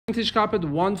Vintage carpet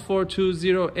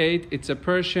 14208. It's a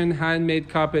Persian handmade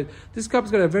carpet. This carpet's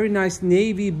got a very nice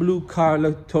navy blue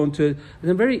color tone to it,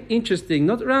 and very interesting,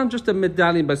 not around just a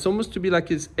medallion, but it's almost to be like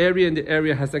this area in the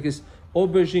area has like this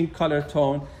aubergine color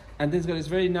tone. And this got this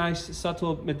very nice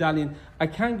subtle medallion. I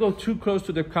can't go too close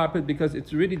to the carpet because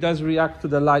it really does react to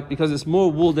the light because it's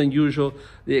more wool than usual.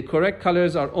 The correct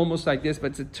colors are almost like this,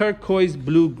 but it's a turquoise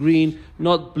blue green,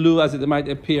 not blue as it might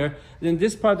appear. And then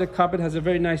this part of the carpet has a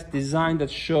very nice design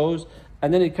that shows,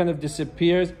 and then it kind of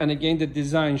disappears, and again the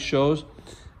design shows.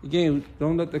 Again,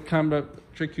 don't let the camera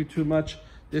trick you too much.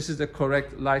 This is the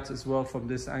correct light as well from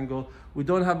this angle. We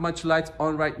don't have much light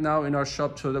on right now in our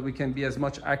shop so that we can be as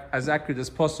accurate as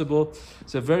possible.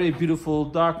 It's a very beautiful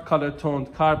dark color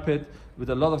toned carpet with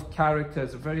a lot of character.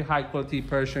 It's a very high quality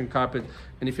Persian carpet.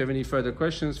 And if you have any further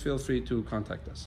questions, feel free to contact us.